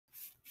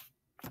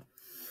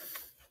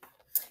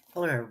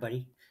Hello,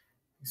 everybody.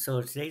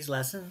 So today's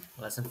lesson,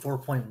 lesson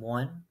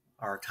 4.1,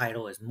 our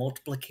title is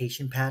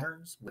Multiplication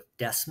Patterns with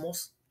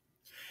Decimals.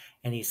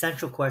 And the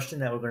essential question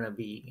that we're going to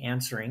be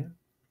answering,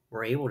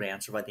 we're able to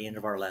answer by the end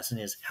of our lesson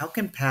is, how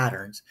can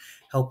patterns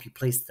help you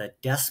place the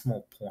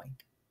decimal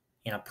point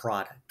in a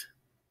product?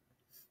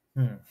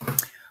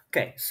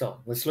 Okay, so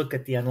let's look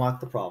at the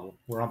Unlock the Problem.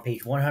 We're on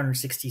page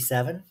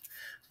 167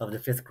 of the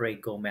 5th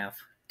grade Go Math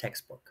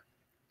textbook.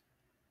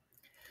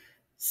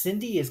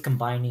 Cindy is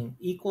combining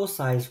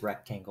equal-sized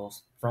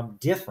rectangles from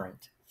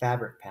different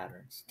fabric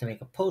patterns to make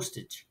a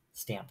postage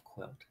stamp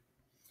quilt.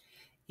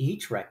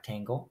 Each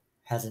rectangle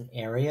has an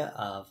area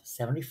of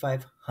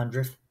 75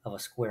 hundredths of a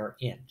square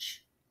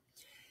inch.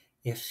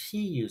 If she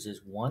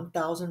uses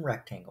 1,000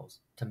 rectangles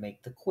to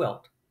make the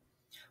quilt,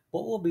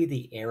 what will be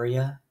the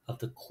area of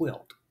the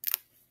quilt?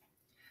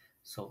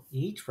 So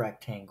each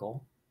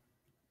rectangle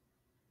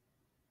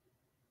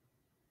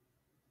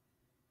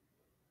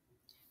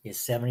is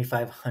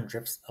 75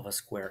 hundredths of a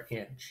square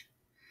inch.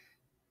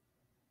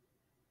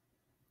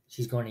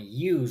 She's going to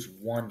use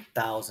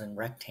 1,000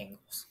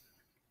 rectangles.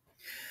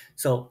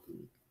 So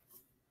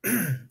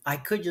I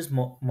could just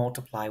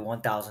multiply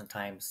 1,000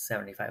 times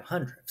 75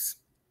 hundredths.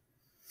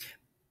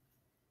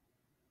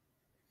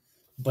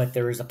 But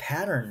there is a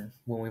pattern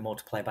when we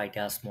multiply by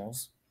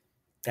decimals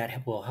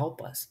that will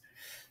help us.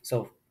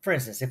 So, for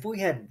instance, if we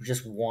had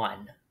just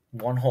one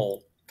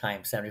whole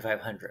times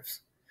 75 hundredths,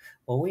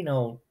 well, we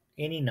know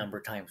any number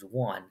times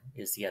 1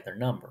 is the other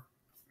number,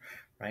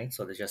 right?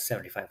 So there's just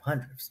 75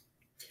 hundredths.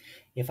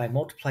 If I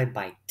multiply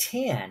by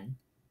 10,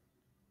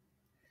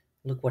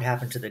 look what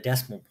happened to the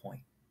decimal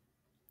point.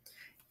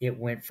 It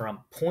went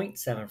from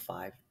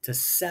 0.75 to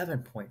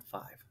 7.5.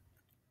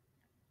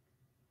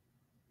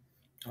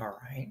 All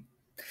right.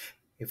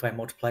 If I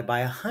multiply by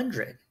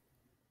 100,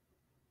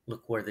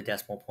 look where the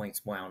decimal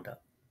points wound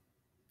up.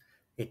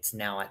 It's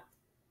now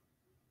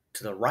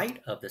to the right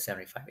of the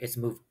 75. It's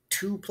moved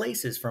 2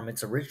 places from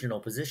its original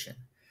position.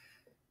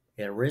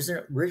 It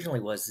originally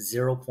was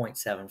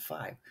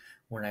 0.75.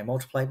 When I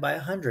multiplied by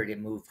 100,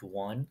 it moved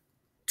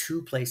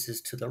 2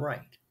 places to the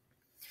right.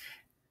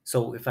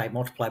 So if I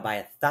multiply by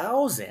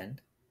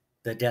 1,000,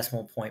 the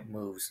decimal point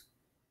moves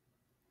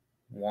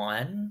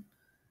 1,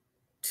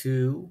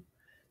 2,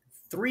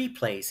 3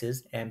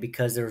 places, and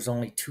because there's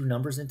only 2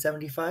 numbers in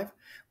 75,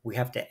 we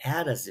have to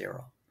add a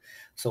 0.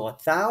 So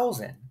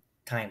 1,000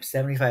 times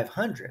 75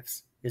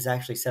 hundredths is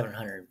actually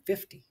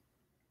 750.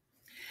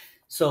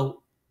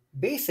 So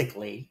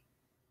basically,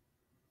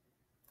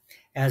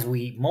 as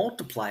we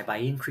multiply by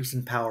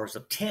increasing powers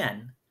of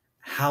 10,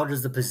 how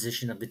does the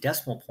position of the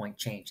decimal point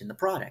change in the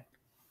product?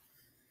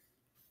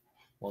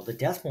 Well, the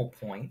decimal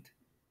point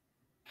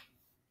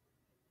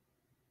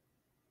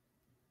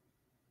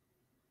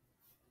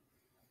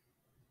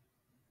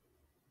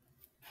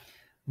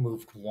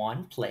moved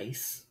 1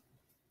 place.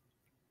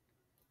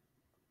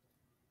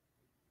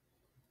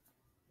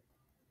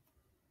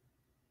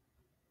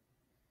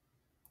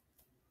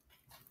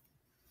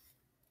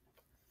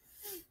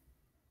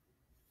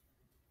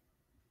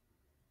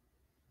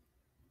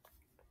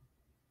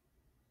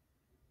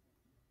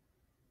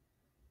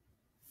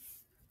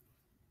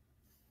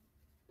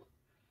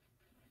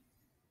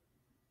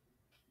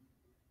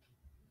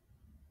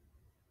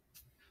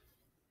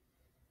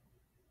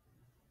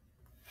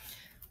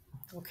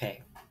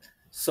 Okay,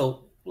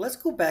 so let's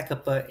go back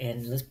up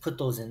and let's put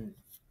those in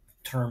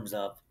terms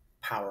of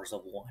powers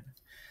of 1.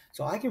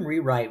 So I can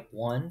rewrite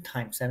 1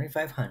 times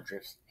 75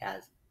 hundredths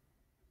as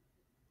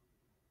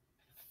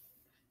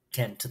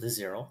 10 to the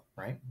 0,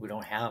 right? We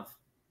don't have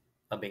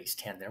a base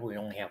 10 there. We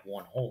only have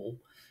one whole.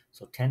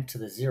 So 10 to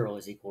the 0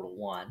 is equal to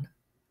 1.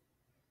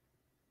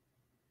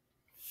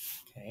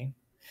 Okay.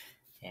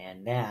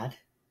 And that,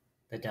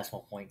 the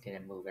decimal point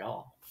didn't move at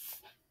all.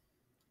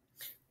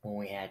 When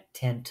we had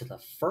 10 to the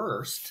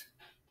first,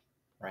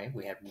 right,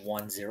 we had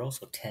 1 0.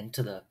 So 10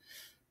 to the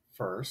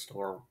first,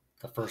 or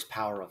the first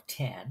power of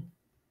 10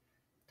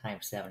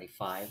 times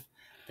 75,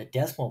 the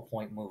decimal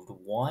point moved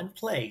 1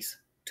 place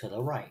to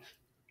the right.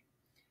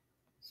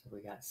 So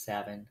we got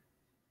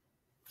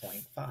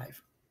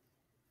 7.5.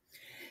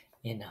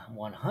 In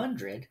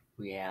 100,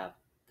 we have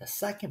the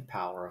second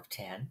power of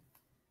 10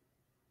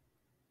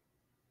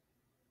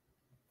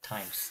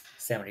 times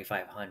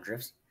 75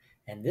 hundredths,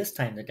 and this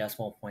time the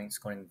decimal point is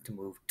going to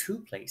move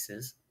 2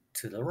 places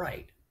to the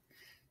right.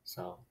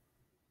 So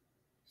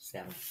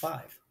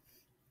 75.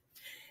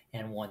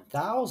 And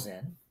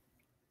 1,000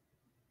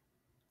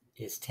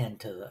 is 10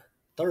 to the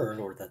third,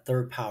 or the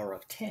third power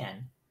of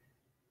 10,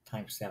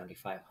 times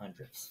 75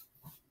 hundredths.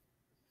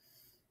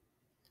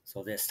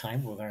 So this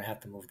time we're going to have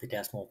to move the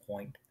decimal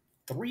point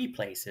 3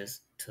 places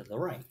to the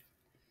right.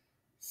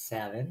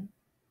 7,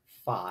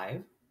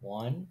 5,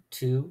 1,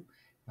 2.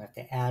 We have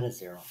to add a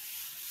 0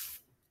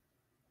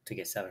 to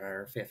get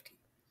 750.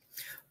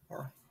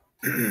 All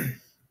right.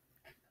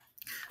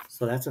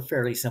 So that's a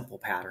fairly simple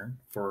pattern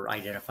for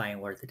identifying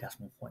where the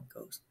decimal point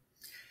goes.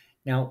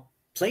 Now,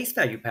 place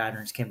value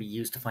patterns can be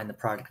used to find the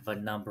product of a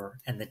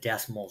number and the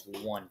decimals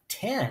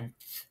 1/10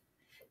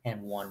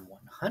 and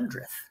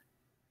 1/100th.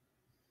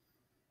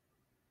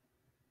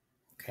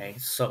 Okay,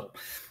 so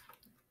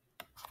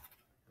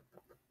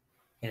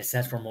in a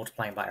sense, we're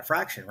multiplying by a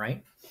fraction,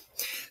 right?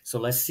 So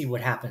let's see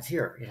what happens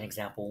here in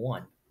example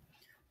 1.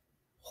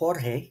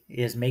 Jorge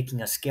is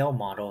making a scale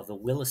model of the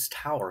Willis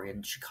Tower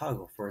in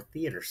Chicago for a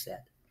theater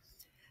set.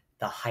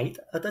 The height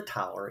of the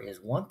tower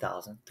is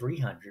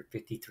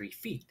 1,353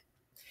 feet.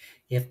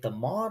 If the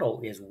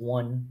model is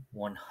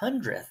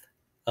 1/100th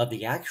of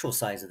the actual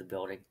size of the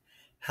building,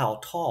 how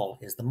tall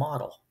is the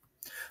model?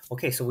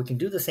 Okay, so we can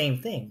do the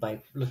same thing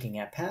by looking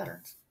at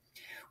patterns.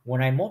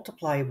 When I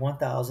multiply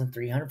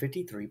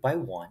 1,353 by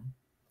 1,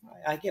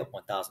 I get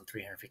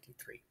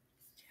 1,353.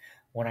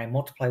 When I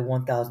multiply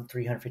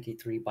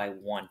 1,353 by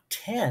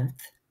 1/10,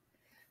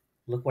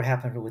 look what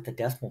happened with the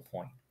decimal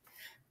point.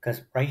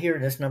 Because right here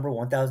in this number,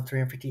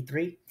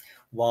 1,353,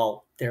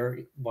 while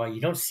you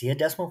don't see a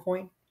decimal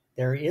point,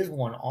 there is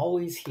one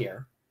always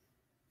here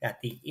at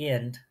the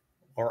end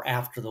or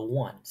after the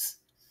ones.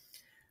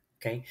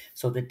 Okay,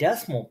 so the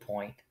decimal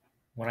point,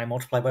 when I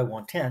multiply by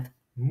 1/10,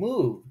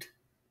 moved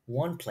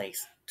one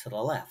place to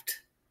the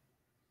left.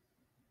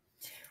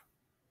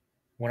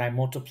 When I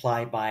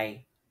multiply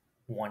by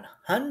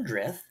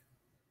 100th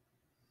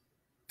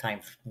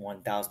times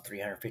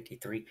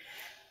 1,353,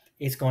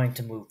 it's going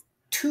to move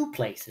two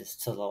places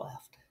to the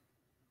left.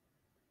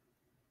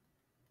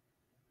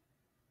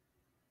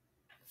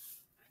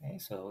 Okay,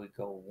 so we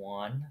go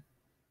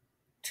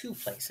 2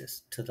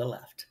 places to the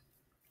left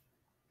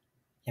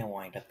and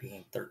wind up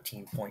being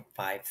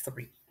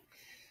 13.53.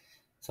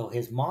 So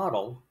his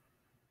model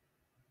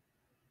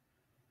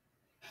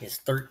is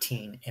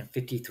 13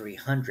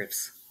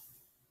 53/100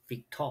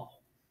 feet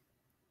tall.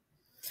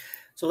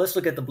 So let's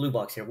look at the blue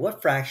box here.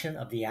 What fraction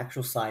of the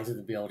actual size of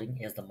the building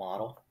is the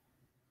model?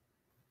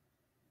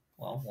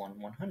 Well,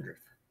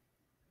 1/100th.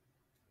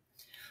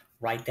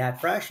 Write that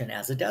fraction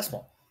as a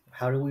decimal.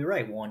 How do we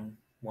write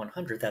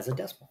 1/100th as a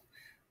decimal?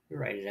 We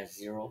write it as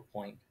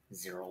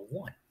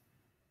 0.01.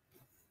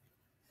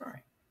 All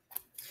right.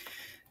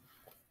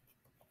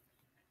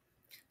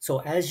 So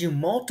as you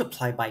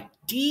multiply by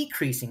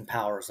decreasing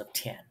powers of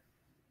 10,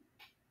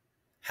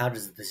 how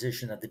does the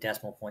position of the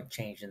decimal point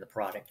change in the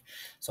product?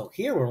 So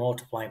here we're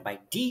multiplying by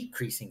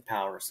decreasing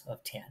powers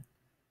of 10,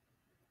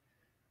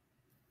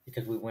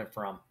 because we went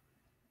from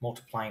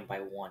multiplying by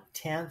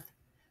 1/10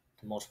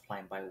 to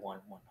multiplying by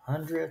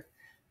 1/100th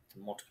to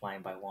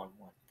multiplying by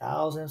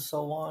 1/1000,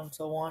 so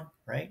on,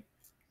 right?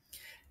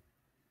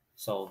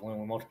 So when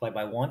we multiply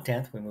by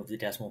 1/10, we move the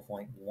decimal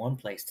point one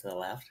place to the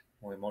left.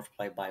 When we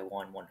multiply by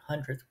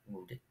 1/100th, we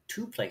moved it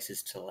two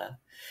places to the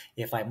left.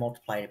 If I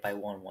multiply it by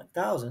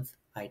 1/1000th,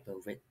 I'd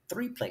move it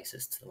three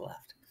places to the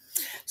left.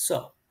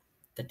 So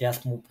the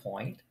decimal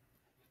point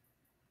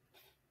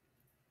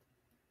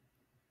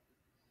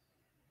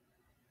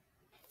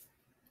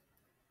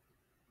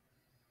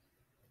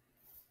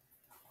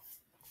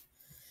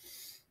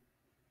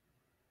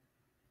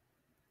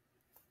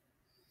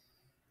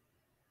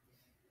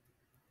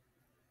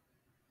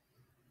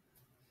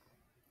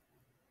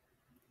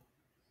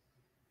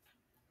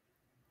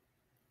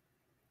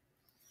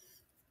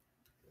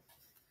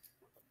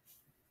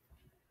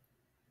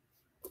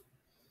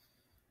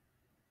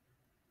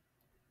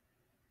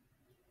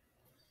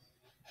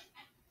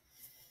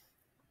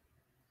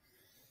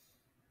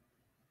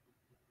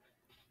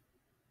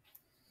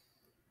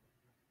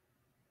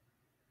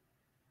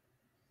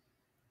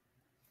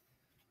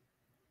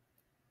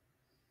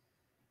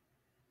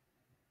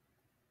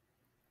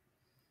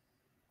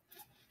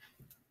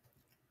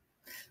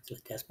So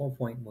the decimal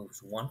point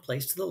moves one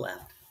place to the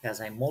left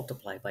as I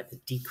multiply by the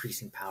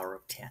decreasing power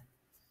of 10,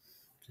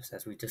 just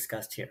as we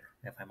discussed here.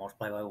 If I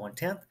multiply by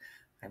 1/10,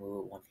 I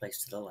move it one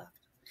place to the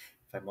left.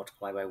 If I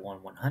multiply by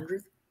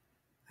 1/100th,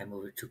 I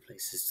move it two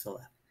places to the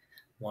left.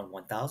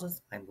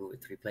 1/1000th, I move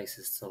it three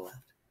places to the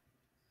left.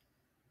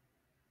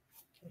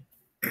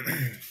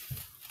 Okay.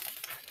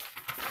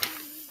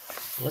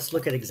 Let's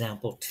look at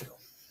example 2.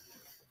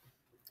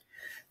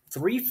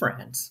 Three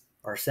friends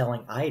are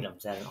selling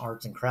items at an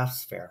arts and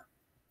crafts fair.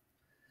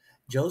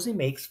 Josie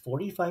makes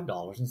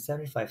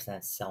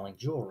 $45.75 selling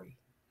jewelry.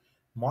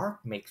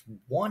 Mark makes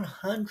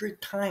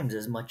 100 times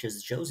as much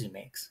as Josie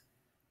makes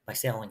by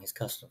selling his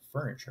custom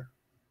furniture.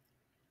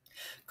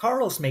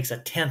 Carlos makes a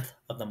tenth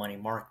of the money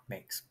Mark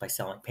makes by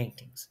selling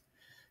paintings.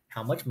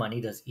 How much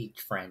money does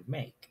each friend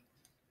make?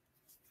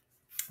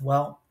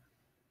 Well,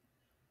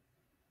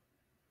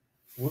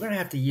 we're going to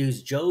have to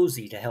use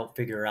Josie to help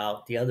figure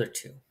out the other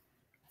two.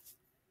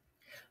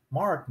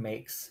 Mark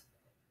makes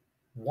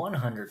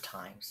 100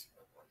 times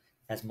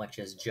as much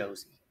as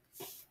Josie.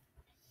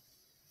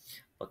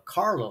 But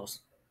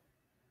Carlos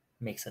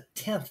makes a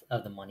tenth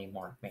of the money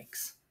Mark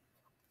makes.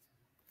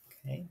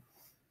 Okay.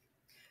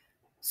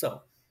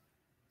 So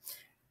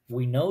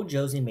we know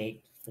Josie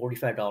made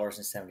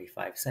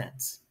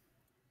 $45.75.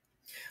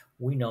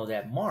 We know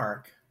that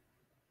Mark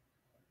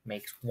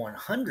makes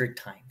 100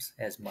 times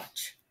as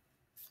much.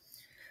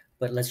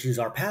 But let's use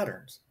our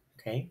patterns.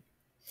 Okay.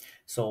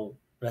 So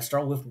let's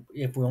start with,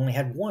 if we only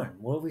had one.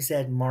 What if we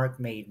said Mark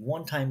made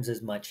 1 times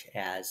as much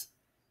as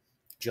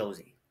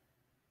Josie?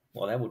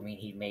 Well, that would mean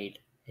he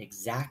made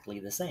exactly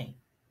the same.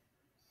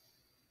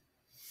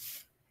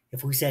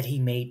 If we said he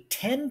made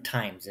 10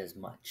 times as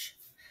much,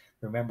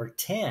 remember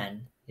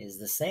 10 is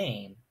the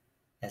same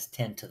as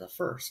 10 to the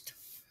first.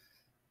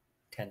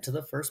 10 to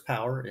the first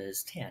power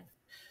is 10.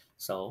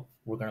 So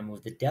we're going to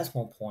move the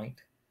decimal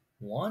point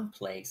one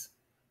place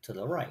to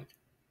the right.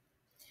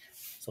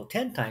 So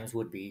 10 times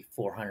would be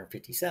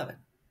 457.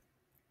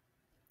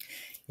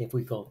 If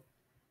we go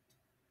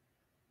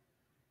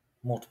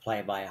multiply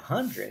it by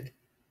 100,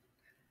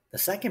 the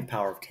second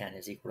power of 10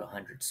 is equal to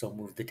 100. So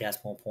move the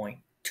decimal point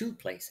two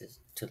places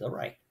to the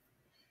right.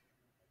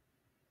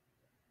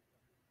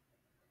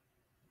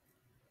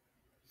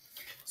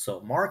 So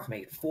Mark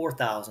made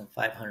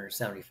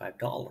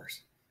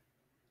 $4,575.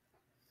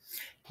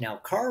 Now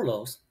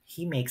Carlos,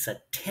 he makes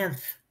a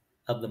tenth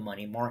of the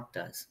money Mark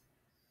does.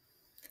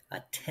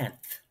 A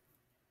tenth.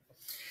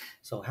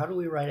 So how do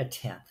we write a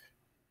tenth?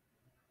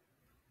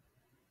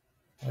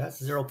 Well,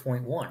 that's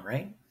 0.1,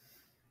 right?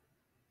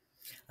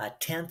 A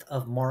tenth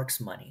of Mark's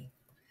money.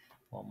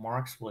 Well,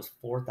 Mark's was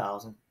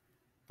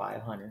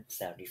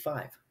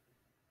 4,575.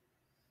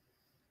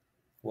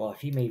 Well,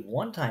 if he made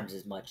 1 times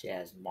as much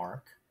as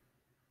Mark,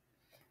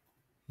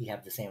 he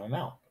have the same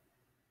amount.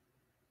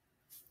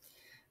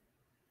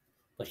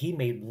 But he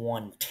made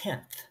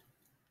 1/10.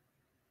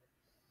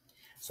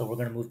 So we're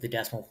going to move the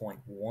decimal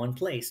point one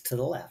place to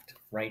the left.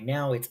 Right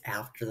now it's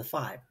after the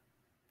 5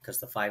 because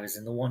the 5 is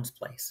in the ones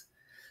place.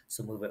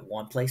 So move it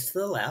one place to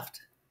the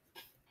left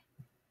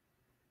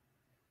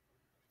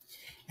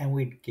and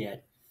we'd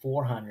get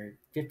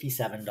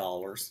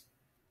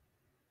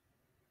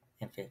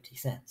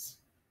 $457.50.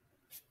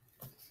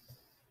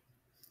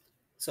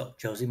 So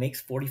Josie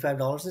makes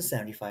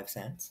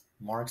 $45.75.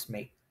 Mark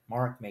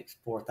makes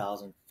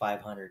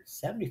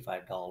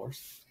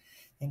 $4,575,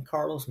 and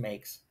Carlos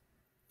makes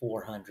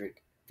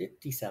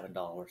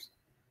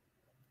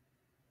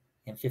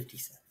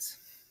 $457.50.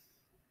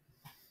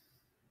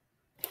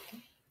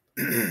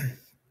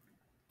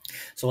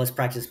 So let's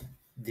practice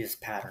this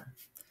pattern.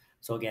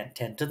 So again,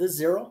 10 to the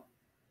 0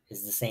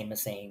 is the same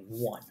as saying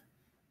 1.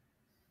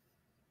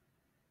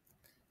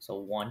 So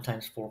 1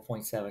 times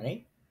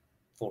 4.78,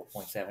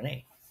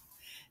 4.78.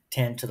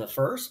 10 to the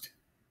first,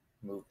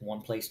 move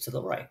one place to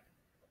the right.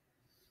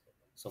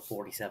 So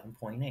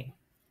 47.8.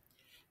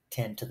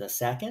 10 to the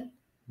second,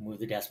 move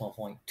the decimal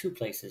point two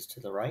places to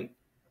the right.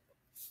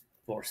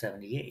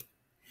 478.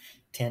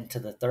 10 to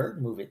the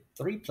third, move it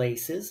three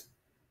places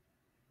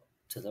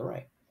to the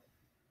right.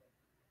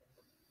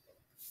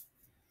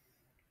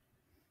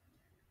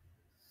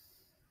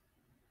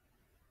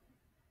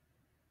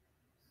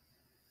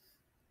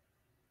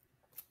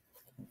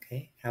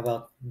 Okay, how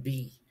about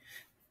B?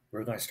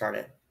 We're going to start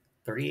at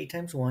 38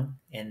 times 1,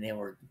 and then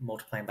we're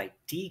multiplying by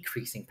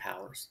decreasing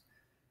powers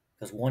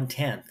because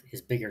 1/10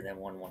 is bigger than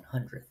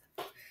 1/100th.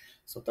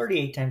 So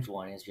 38 times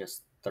 1 is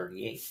just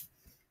 38.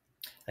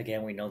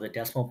 Again, we know the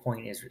decimal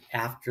point is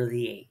after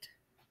the 8.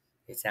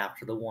 It's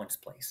after the ones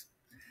place.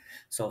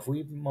 So if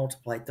we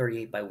multiply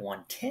 38 by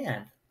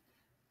 1/10,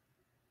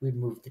 we'd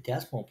move the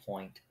decimal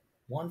point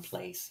one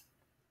place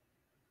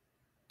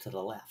to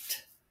the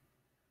left.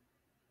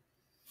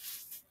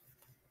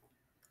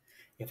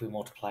 If we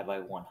multiply by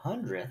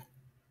 100th,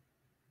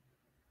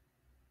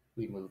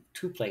 we'd move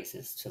two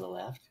places to the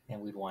left, and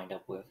we'd wind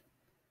up with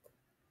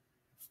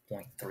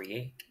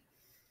 0.38.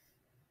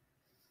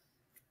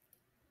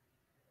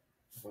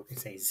 Or we could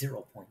say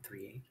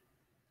 0.38.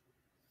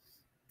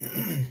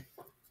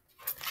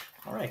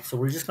 All right, so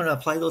we're just going to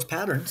apply those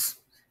patterns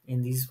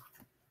in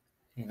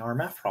our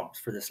math problems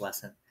for this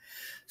lesson.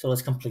 So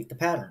let's complete the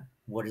pattern.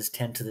 What does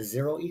 10 to the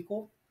 0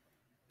 equal?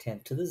 10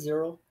 to the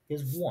 0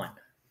 is 1.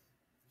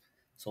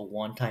 So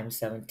 1 times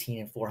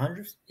 17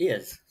 400ths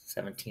is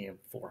 17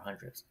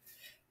 400ths.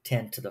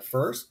 10 to the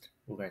first,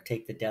 we're going to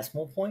take the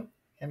decimal point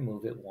and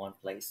move it one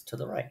place to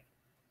the right.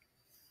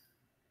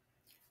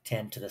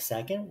 10 to the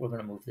second, we're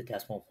going to move the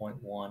decimal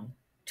point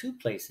two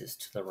places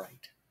to the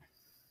right.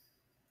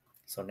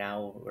 So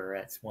now we're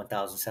at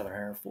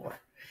 1,704.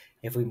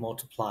 If we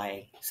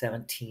multiply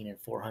 17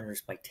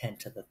 400ths by 10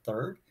 to the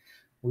third,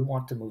 we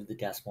want to move the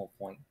decimal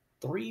point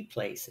three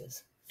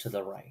places to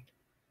the right.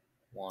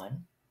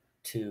 1,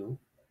 2,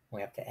 we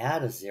have to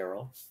add a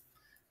 0,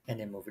 and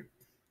then move it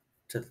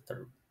to the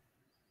third.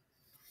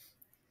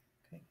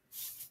 Okay.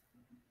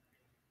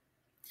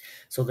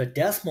 So the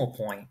decimal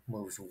point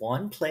moves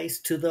one place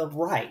to the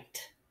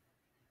right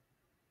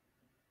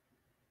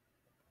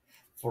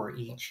for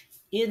each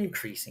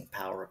increasing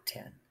power of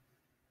 10.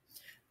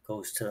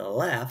 Goes to the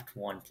left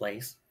one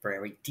place for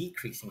every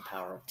decreasing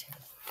power of 10.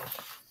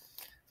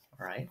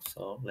 All right,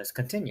 so let's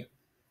continue.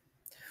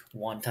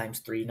 1 times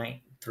 3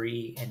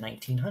 and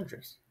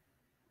 1900ths.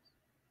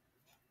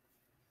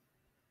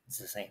 It's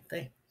the same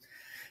thing.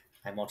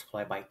 I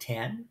multiply by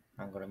 10.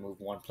 I'm going to move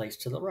one place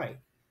to the right.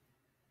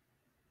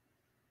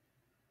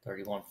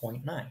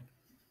 31.9.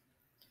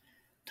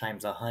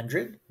 Times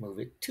 100, move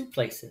it two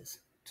places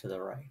to the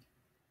right.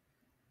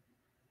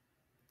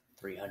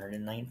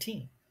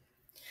 319.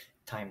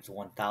 Times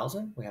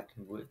 1,000, we have to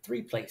move it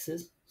three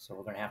places, so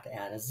we're going to have to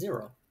add a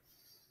 0.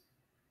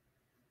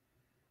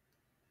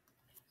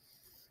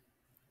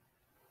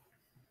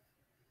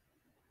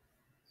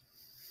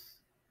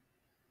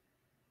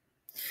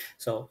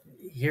 So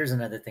here's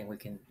another thing we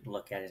can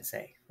look at and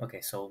say,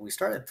 okay, so we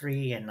start at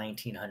 3 and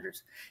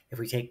 1900s. If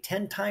we take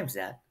 10 times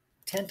that,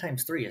 10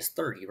 times 3 is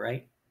 30,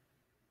 right?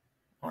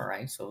 All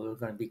right, so we're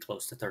going to be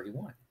close to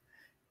 31.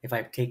 If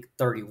I take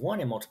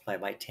 31 and multiply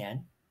by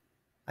 10,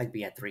 I'd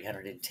be at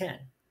 310.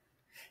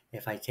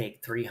 If I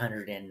take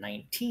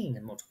 319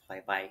 and multiply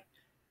by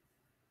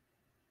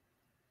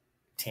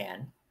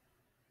 10,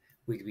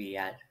 we'd be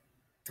at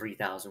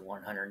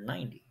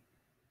 3,190.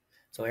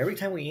 So every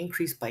time we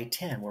increase by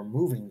 10, we're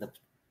moving the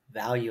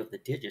value of the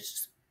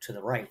digits to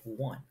the right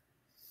 1.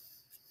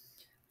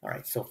 All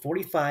right, so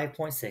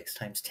 45.6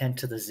 times 10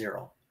 to the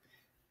 0.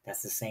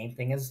 That's the same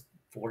thing as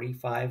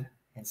 45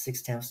 and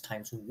 6 tenths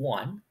times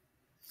 1.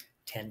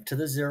 10 to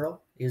the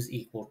 0 is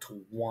equal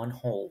to 1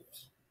 whole.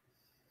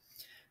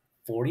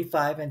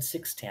 45 and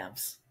 6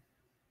 tenths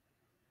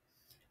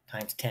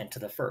times 10 to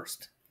the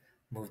first.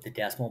 Move the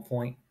decimal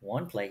point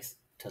 1 place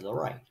to the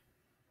right.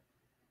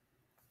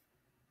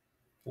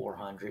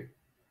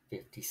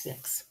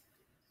 456.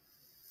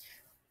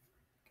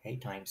 Okay,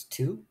 times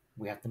 2,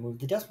 we have to move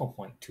the decimal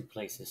point 2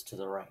 places to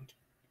the right.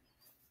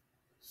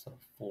 So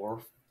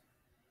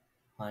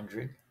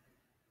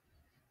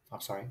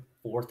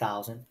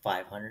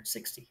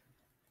 4,560.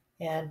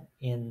 And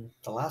in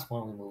the last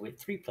one, we move it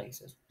 3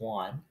 places.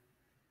 1,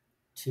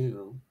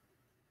 2,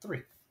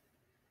 3.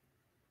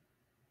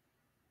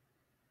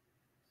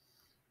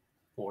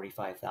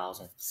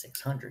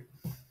 45,600.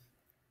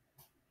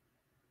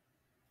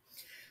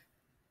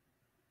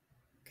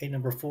 Okay,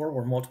 number 4,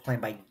 we're multiplying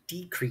by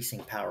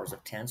decreasing powers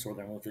of 10, so we're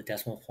going to move the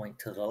decimal point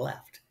to the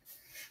left.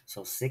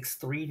 So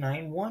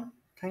 6391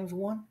 times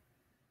 1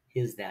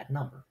 is that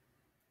number.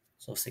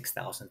 So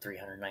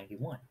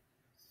 6,391.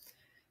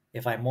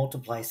 If I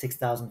multiply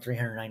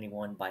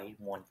 6,391 by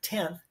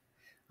 1/10,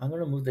 I'm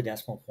going to move the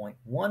decimal point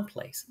 1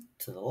 place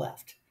to the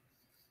left.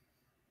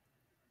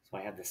 So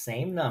I have the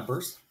same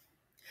numbers,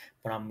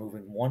 but I'm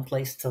moving 1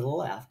 place to the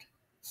left,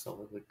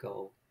 so it would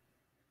go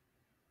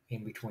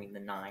in between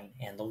the 9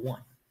 and the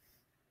 1.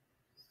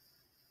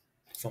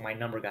 So my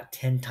number got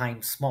 10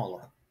 times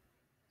smaller.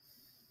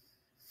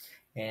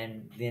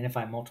 And then if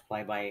I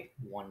multiply by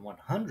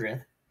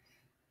 1/100th,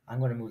 I'm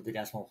going to move the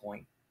decimal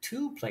point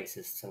 2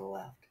 places to the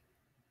left.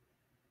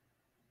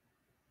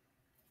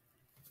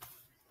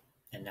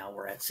 And now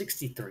we're at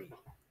 63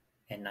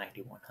 and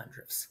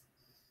 91/100ths.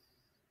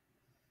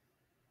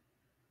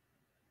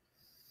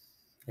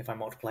 If I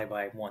multiply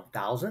by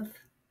 1,000th,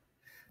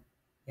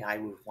 I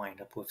would wind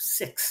up with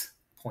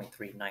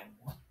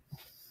 6.391.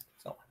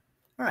 So,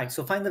 all right,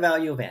 so find the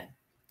value of n.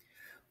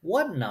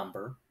 What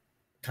number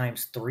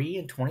times 3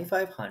 and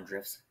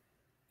 25/100ths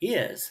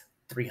is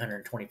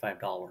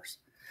 $325?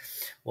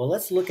 Well,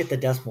 let's look at the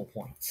decimal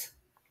points.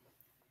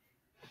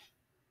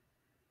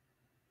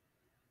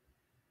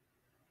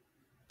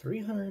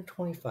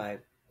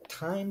 325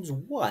 times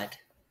what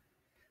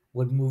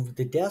would move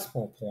the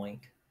decimal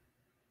point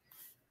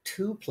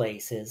 2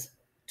 places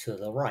to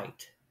the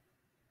right?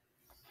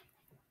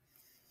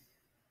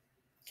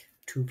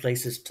 2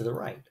 places to the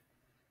right.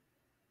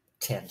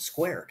 10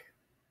 squared.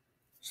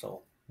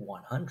 So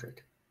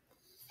 100.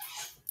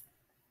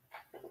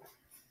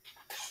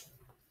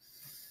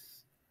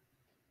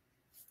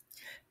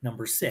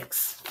 Number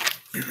 6.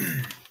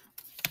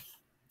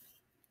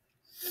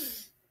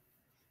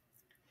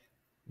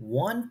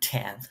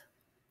 1/10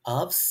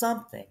 of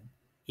something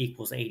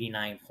equals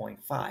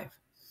 89.5.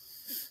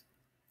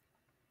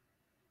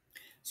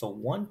 So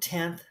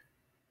 1/10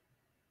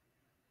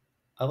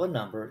 of a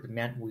number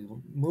meant we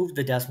moved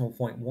the decimal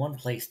point 1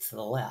 place to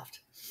the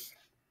left.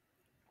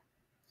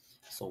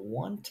 So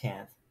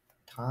 1/10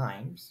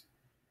 times,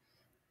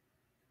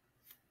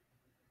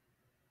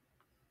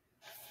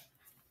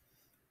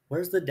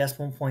 where's the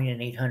decimal point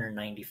in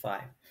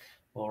 895?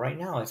 Well, right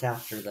now it's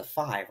after the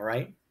 5,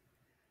 right?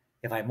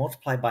 If I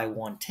multiply by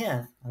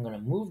 1/10, I'm going to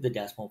move the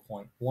decimal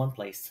point 1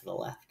 place to the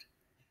left.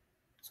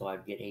 So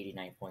I'd get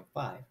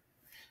 89.5.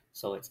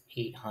 So it's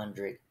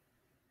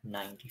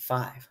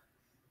 895.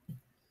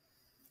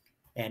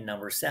 And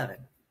number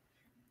 7,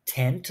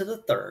 10 to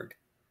the third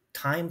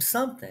times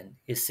something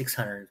is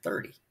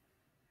 630.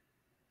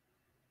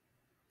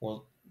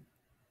 Well,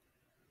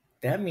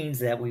 that means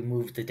that we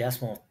moved the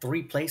decimal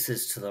 3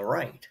 places to the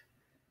right.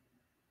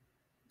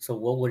 So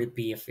what would it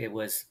be if it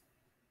was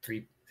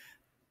 3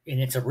 in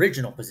its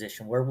original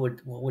position? What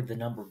would the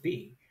number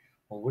be?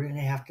 Well, wouldn't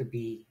it have to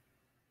be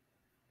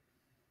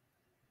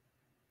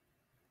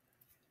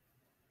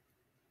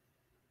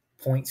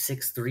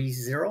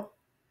 0.630?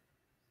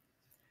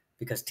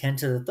 Because 10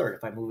 to the third,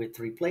 if I move it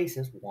 3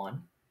 places,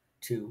 1,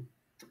 2,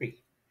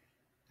 3,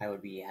 I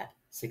would be at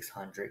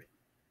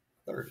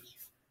 630.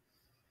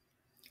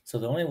 So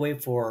the only way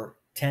for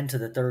 10 to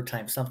the third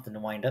times something to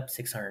wind up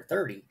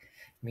 630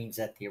 means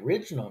that the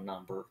original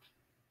number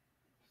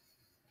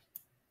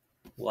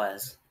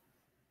was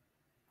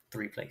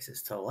 3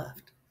 places to the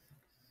left.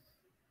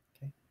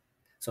 Okay.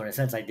 So in a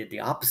sense, I did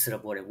the opposite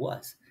of what it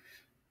was.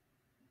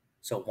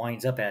 So it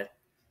winds up at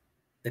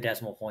the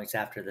decimal points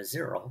after the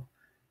 0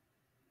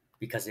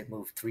 because it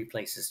moved 3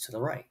 places to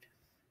the right.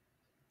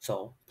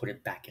 So put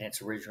it back in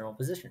its original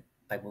position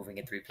by moving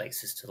it 3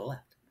 places to the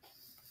left.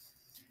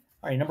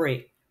 All right, number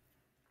 8.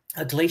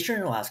 A glacier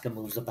in Alaska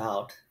moves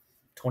about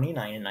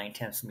 29 and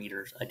 9/10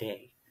 meters a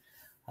day.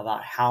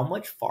 About how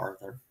much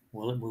farther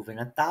will it move in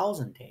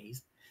 1,000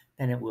 days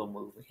than it will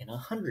move in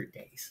 100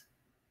 days?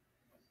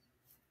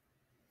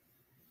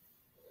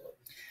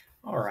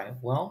 All right,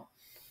 well,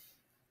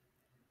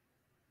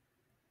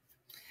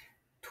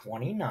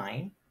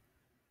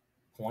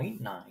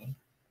 29.9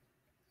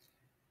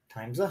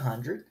 times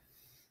 100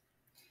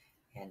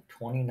 and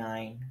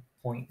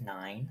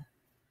 29.9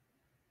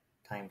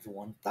 times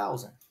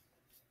 1,000.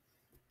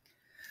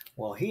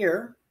 Well,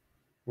 here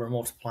we're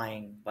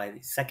multiplying by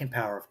the second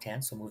power of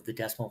 10, so move the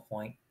decimal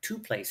point 2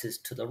 places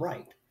to the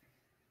right.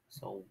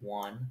 So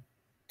 1,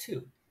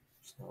 2.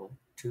 So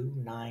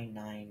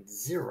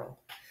 2990.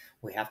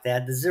 We have to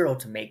add the 0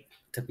 to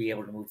be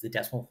able to move the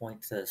decimal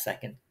point to the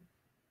second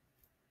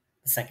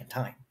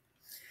time.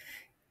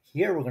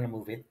 Here we're going to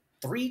move it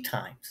 3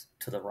 times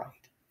to the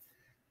right.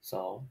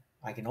 So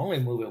I can only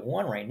move it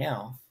 1 right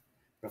now,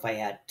 but if I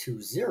add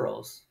 2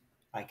 zeros,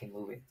 I can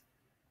move it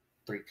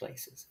 3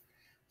 places.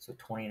 So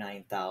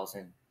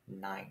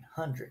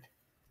 29,900.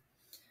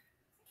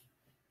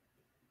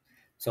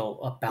 So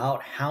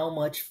about how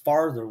much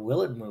farther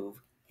will it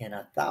move in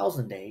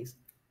 1,000 days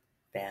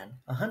than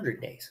 100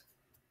 days?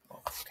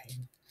 Okay,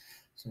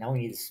 so now we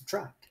need to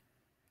subtract.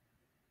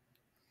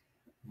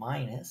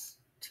 Minus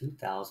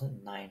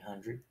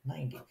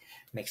 2,990.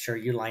 Make sure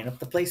you line up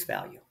the place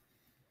value.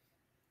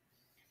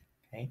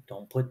 Okay,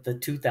 don't put the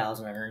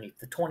 2,000 underneath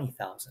the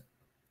 20,000.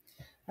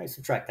 All right,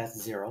 subtract,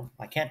 that's 0.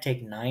 I can't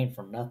take 9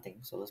 from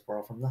nothing, so let's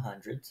borrow from the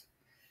hundreds.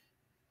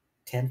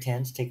 10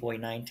 tens, take away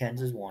 9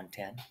 tens is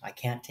 110. I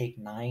can't take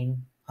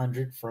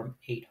 900 from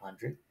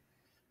 800,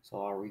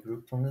 so I'll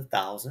regroup from the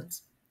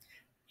thousands.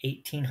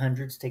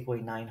 1800s take away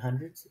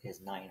 900s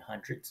is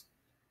 900s.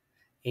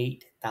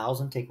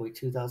 8,000 take away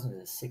 2,000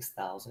 is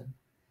 6,000.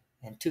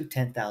 And 2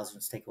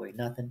 10,000s take away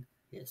nothing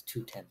is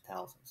 2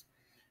 10,000s.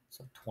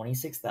 So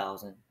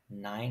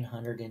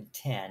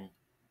 26,910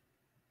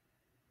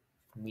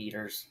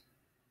 meters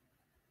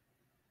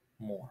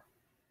more.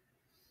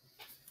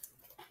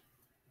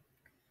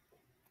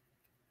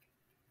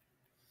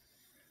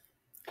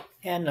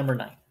 And number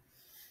 9.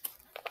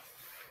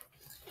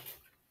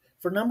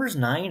 For numbers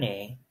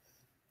 9a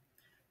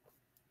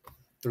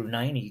through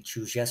 9e,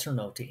 choose yes or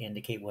no to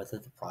indicate whether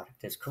the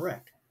product is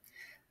correct.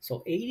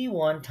 So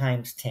 81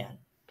 times 10.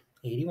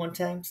 81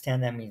 times 10,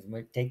 that means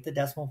we take the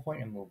decimal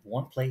point and move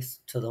 1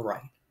 place to the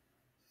right.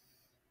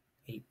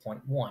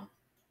 8.1.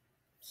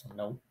 So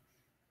no.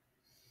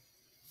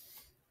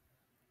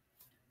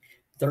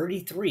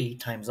 33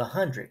 times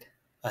 100.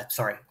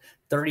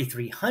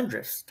 33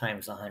 hundredths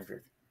times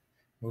 100.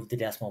 Move the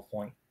decimal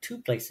point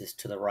 2 places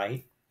to the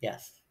right.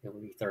 Yes, it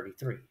would be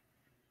 33.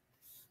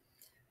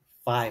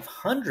 5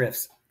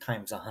 hundredths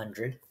times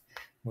 100.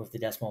 Move the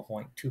decimal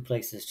point 2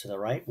 places to the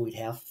right. We'd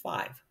have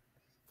 5.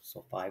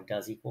 So 5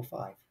 does equal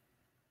 5.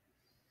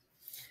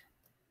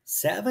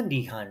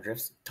 70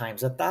 hundredths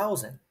times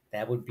 1,000.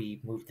 That would be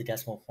move the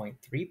decimal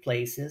point 3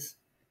 places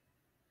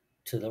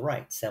to the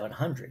right.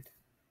 700.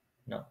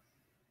 No.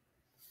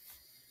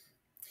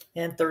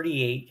 And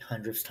 38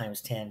 hundredths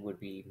times 10 would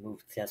be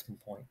move the decimal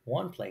point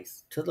 1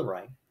 place to the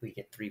right. We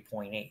get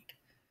 3.8.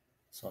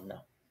 So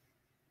no.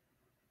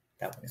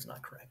 That one is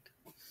not correct.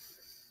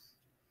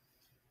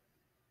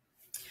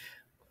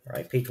 All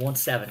right, page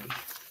 170.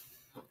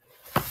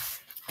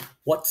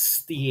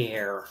 What's the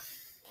error?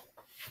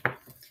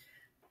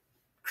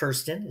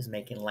 Kirsten is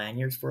making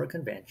lanyards for a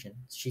convention.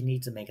 She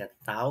needs to make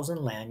 1,000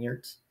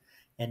 lanyards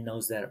and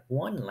knows that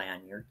one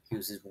lanyard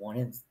uses 1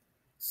 in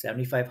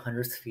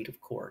 7,500th feet of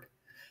cord.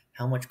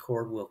 How much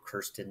cord will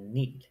Kirsten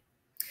need?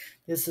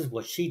 This is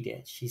what she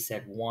did. She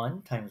said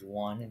 1 times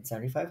 1 in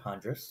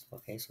 7,500ths.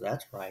 Okay, so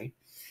that's right.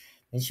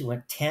 Then she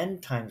went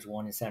 10 times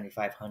 1 in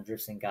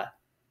 7,500ths and got,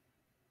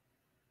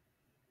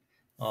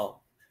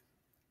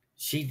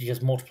 she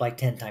just multiplied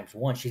 10 times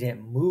 1. She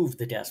didn't move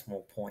the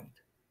decimal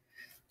point.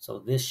 So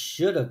this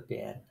should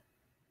be,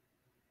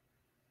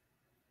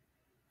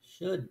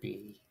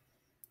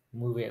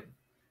 move it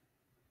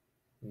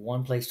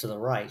 1 place to the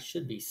right,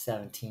 should be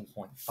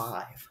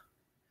 17.5.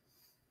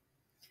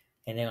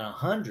 And then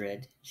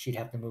 100, she'd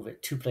have to move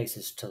it 2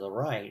 places to the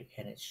right,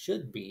 and it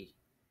should be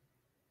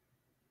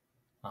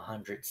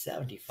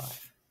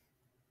 175.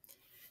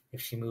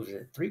 If she moves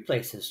it 3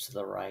 places to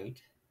the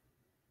right,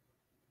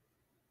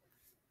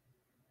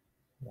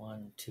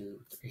 1, 2,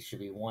 3, it should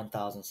be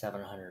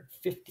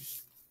 1,750.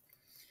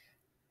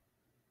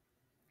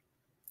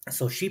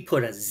 So she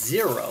put a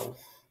 0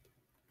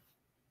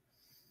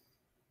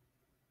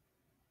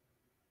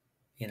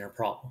 in her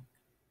problem.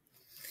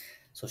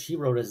 So she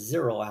wrote a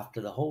 0 after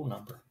the whole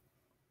number.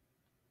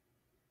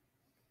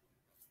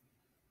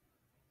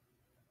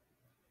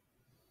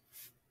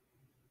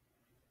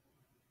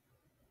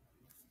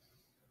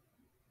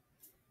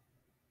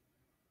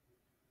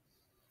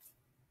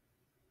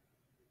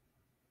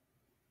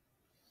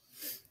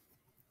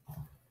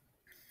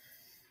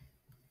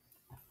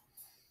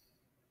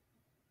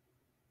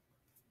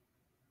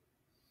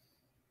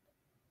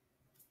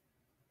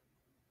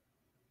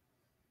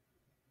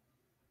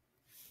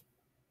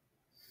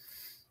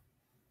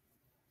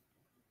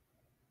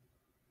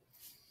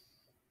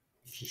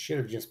 She should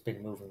have just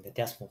been moving the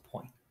decimal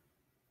point.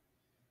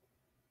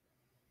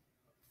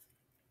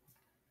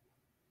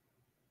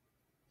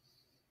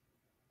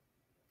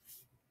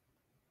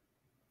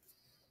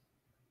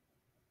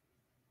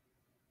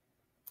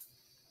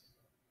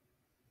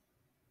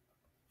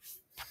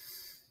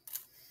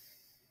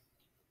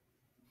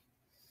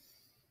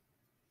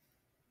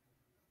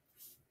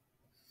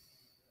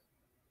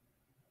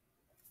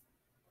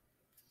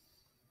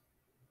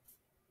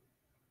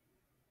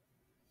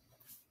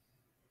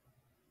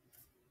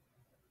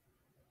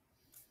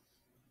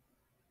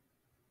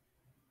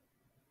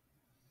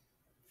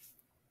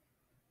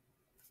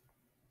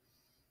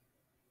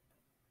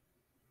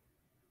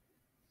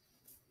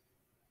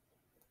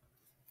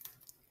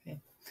 Okay.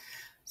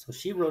 So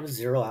she wrote a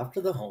 0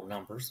 after the whole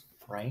numbers,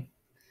 right?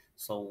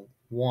 So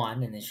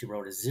 1, and then she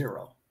wrote a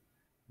 0.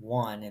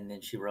 1, and then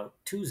she wrote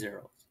 2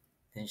 zeros.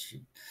 Then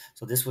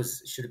so this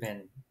should have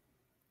been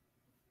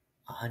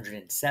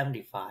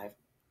 175,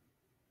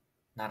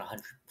 not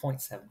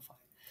 100.75.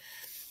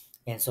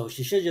 And so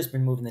she should have just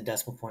been moving the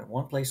decimal point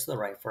one place to the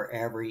right for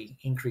every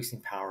increasing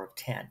power of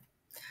 10.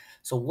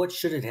 So what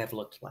should it have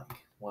looked like?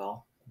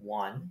 Well,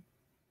 1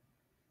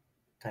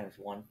 times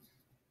 1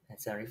 and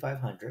 75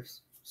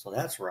 hundredths, so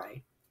that's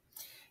right.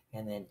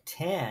 And then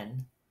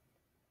 10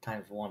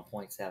 times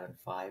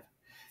 1.75,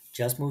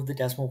 just move the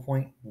decimal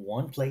point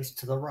one place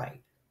to the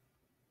right.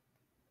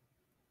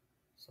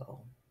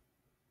 So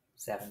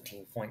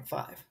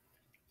 17.5.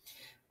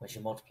 When she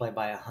multiplied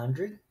by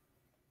 100,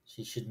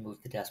 she should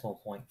move the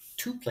decimal point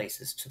two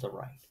places to the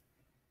right.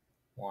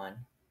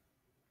 1,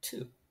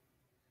 2.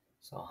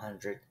 So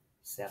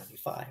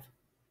 175.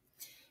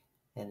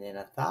 And then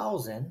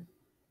 1,000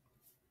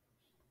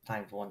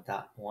 times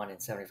 1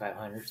 and 75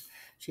 hundredths,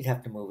 she'd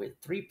have to move it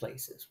three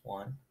places.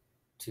 1,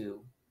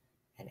 2,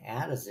 and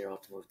add a 0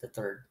 to move the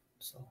third.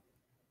 So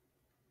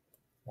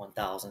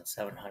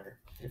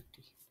 1,750.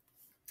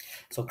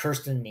 So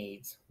Kirsten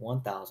needs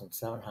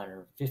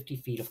 1,750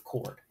 feet of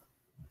cord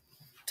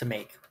to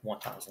make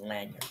 1,000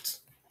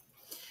 lanyards.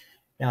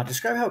 Now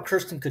describe how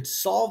Kirsten could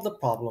solve the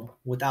problem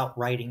without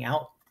writing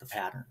out the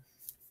pattern.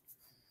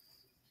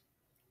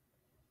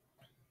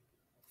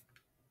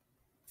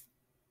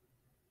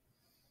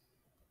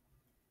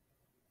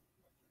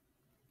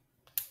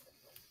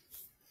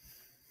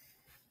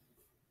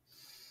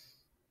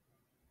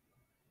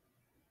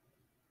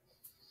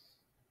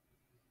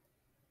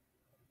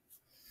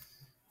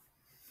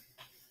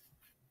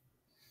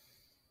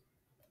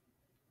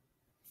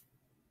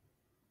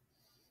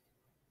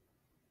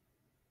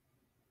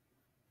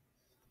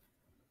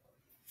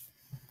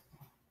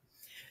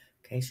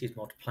 Okay, she's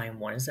multiplying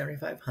 1 and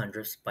 75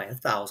 hundredths by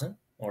 1,000,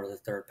 or the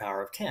third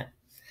power of 10.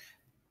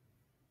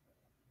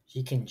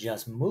 She can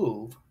just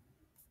move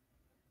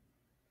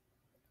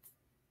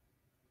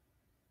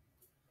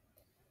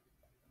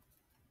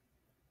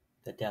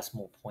the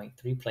decimal point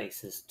three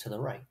places to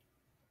the right.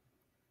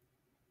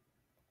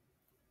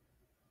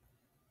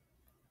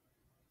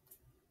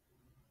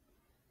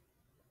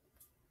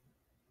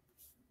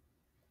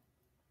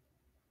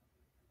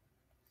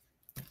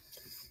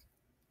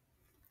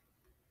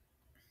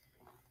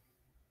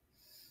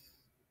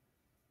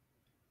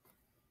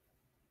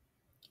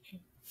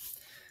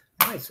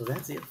 All right, so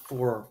that's it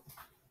for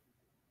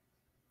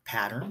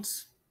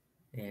patterns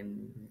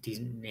and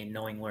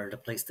knowing where to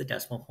place the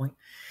decimal point.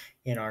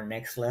 In our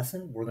next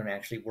lesson, we're going to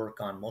actually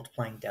work on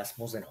multiplying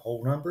decimals and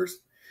whole numbers,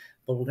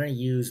 but we're going to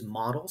use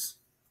models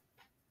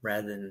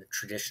rather than the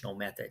traditional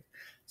method.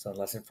 So in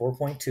lesson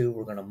 4.2,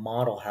 we're going to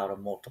model how to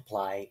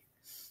multiply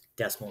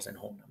decimals and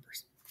whole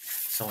numbers.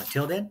 So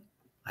until then,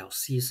 I will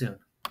see you soon.